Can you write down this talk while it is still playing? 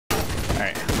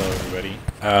Hello everybody.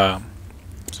 My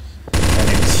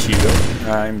name is Hugo.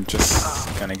 I'm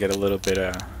just gonna get a little bit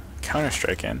of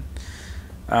Counter-Strike in.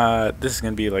 This is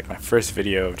gonna be like my first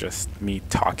video of just me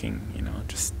talking, you know,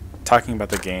 just talking about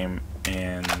the game,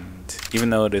 and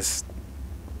even though it is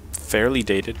fairly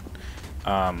dated,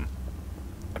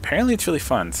 apparently it's really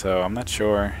fun, so I'm not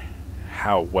sure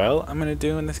how well I'm gonna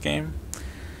do in this game,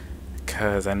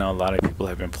 because I know a lot of people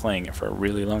have been playing it for a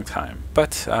really long time,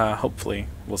 but hopefully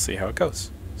we'll see how it goes.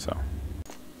 So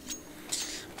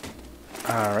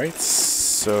alright,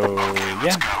 so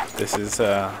yeah, this is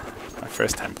my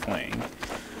first time playing.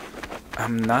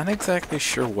 I'm not exactly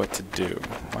sure what to do.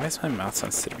 Why is my mouse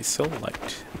sensitivity so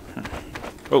light?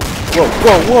 Oh, whoa,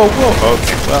 whoa, whoa, whoa!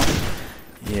 Okay, well,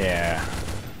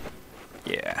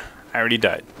 yeah, I already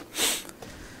died.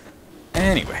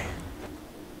 Anyway.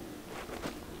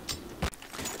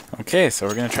 Okay, so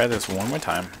we're gonna try this one more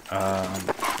time.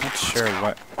 Not sure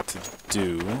what to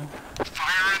do.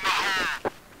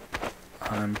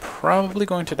 I'm probably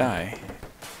going to die.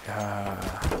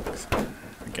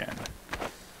 Again.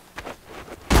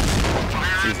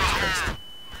 Jesus Christ.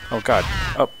 Oh god.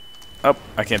 Up. Up.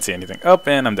 I can't see anything. Up,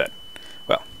 and I'm dead.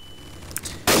 Well.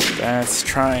 Let's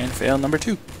try and fail number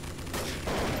 2.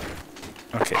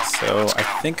 Okay, so I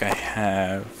think I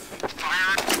have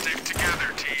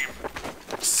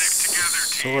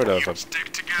sort of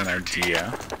an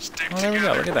idea. Oh, there we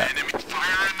go. Look at that.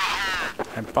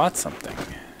 I bought something.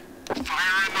 I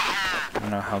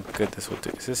don't know how good this will do.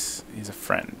 Is this? He's a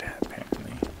friend,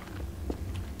 apparently.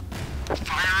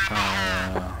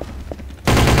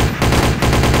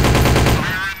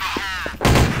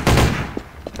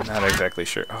 Not exactly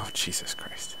sure. Oh, Jesus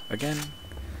Christ. Again?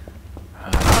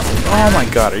 Oh my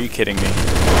god, are you kidding me?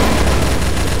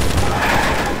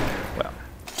 Well,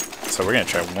 so we're gonna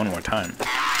try one more time.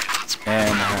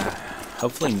 And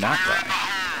hopefully not die.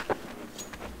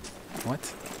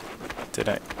 What? Did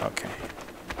I? Okay.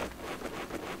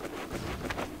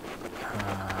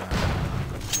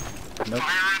 Nope.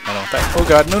 I don't want that. Oh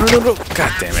god, no, no, no, no!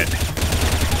 God damn it.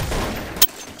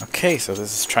 Okay, so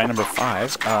this is try number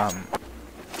 5.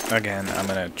 Again, I'm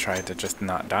gonna try to just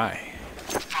not die.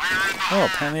 Oh,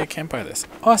 apparently I can't buy this.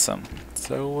 Awesome.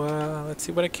 So, let's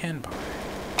see what I can buy.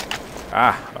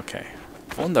 Ah, okay.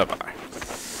 Wunderbar.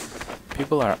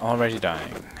 People are already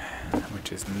dying,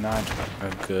 which is not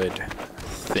a good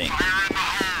thing.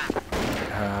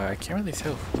 I can't really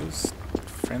tell who's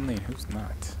friendly and who's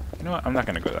not. You know what? I'm not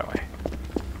gonna go that way.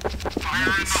 I'm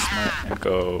gonna be smart and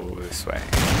go this way.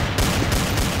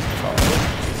 Follow.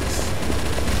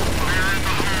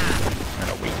 I'm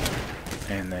gonna wait.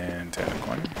 And then turn the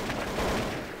corner.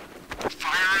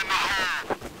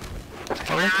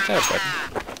 Oh, look at that, buddy.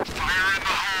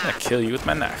 I'm gonna kill you with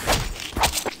my knife.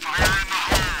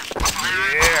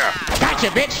 Yeah! Gotcha,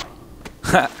 bitch!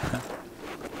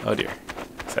 Oh dear.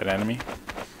 Is that enemy?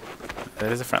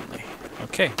 That is a friendly.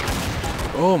 Okay.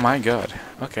 Oh my god.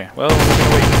 Okay, well, we're gonna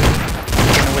wait.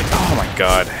 We're gonna wait. Oh my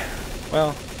god.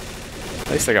 Well, at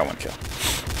least I got one kill.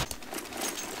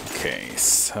 Okay,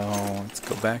 so let's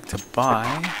go back to buy.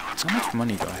 How much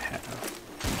money do I have?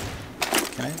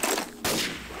 Can I?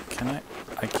 Can I?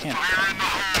 I can't.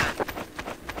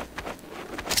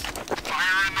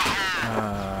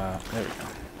 There we go.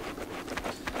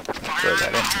 Throw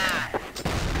that in here.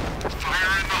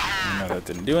 No, that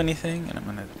didn't do anything, and I'm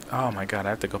gonna. Oh my god, I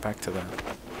have to go back to the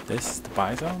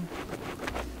buy zone?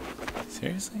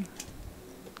 Seriously?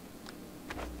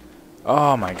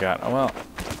 Oh my god. Well,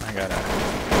 I gotta.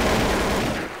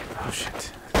 Oh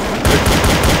shit.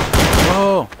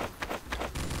 Whoa!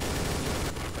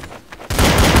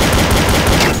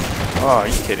 Oh, are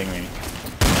you kidding me?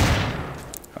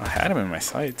 I had him in my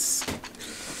sights.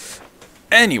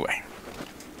 Anyway.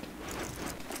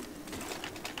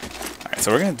 Alright,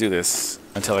 so we're gonna do this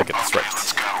until I get this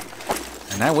right.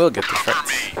 And I will get this right.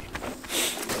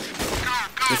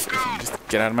 If you can just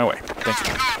get out of my way. Thank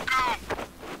you.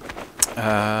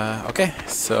 Okay,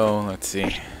 so let's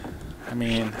see. I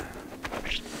mean,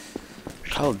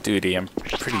 Call of Duty, I'm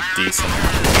pretty decent.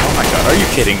 Oh my god, are you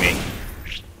kidding me?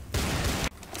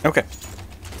 Okay,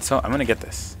 so I'm gonna get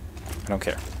this. I don't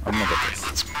care. I'm gonna get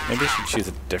this. Maybe I should choose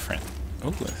a different.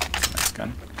 Ooh, that's a nice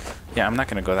gun. Yeah, I'm not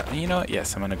gonna go that. You know what?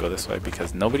 Yes, I'm gonna go this way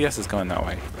because nobody else is going that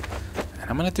way, and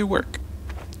I'm gonna do work.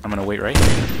 I'm gonna wait right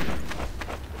here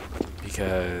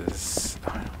because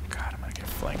oh god, I'm gonna get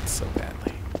flanked so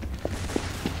badly.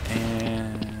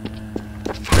 And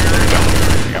there we go.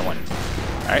 I got one.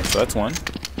 All right, so that's one.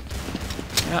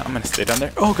 Yeah, I'm gonna stay down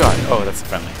there. Oh god. Oh, that's a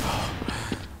friendly. Oh,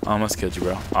 almost killed you,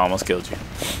 bro. Almost killed you.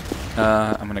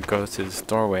 I'm gonna go to this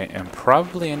doorway and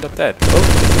probably end up dead. Oh.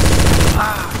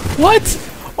 Ah, what?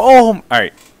 Oh,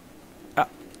 alright.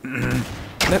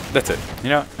 That's it. You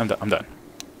know what? I'm done. I'm done.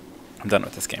 I'm done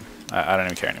with this game. I don't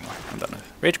even care anymore. I'm done with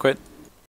it. Rage quit.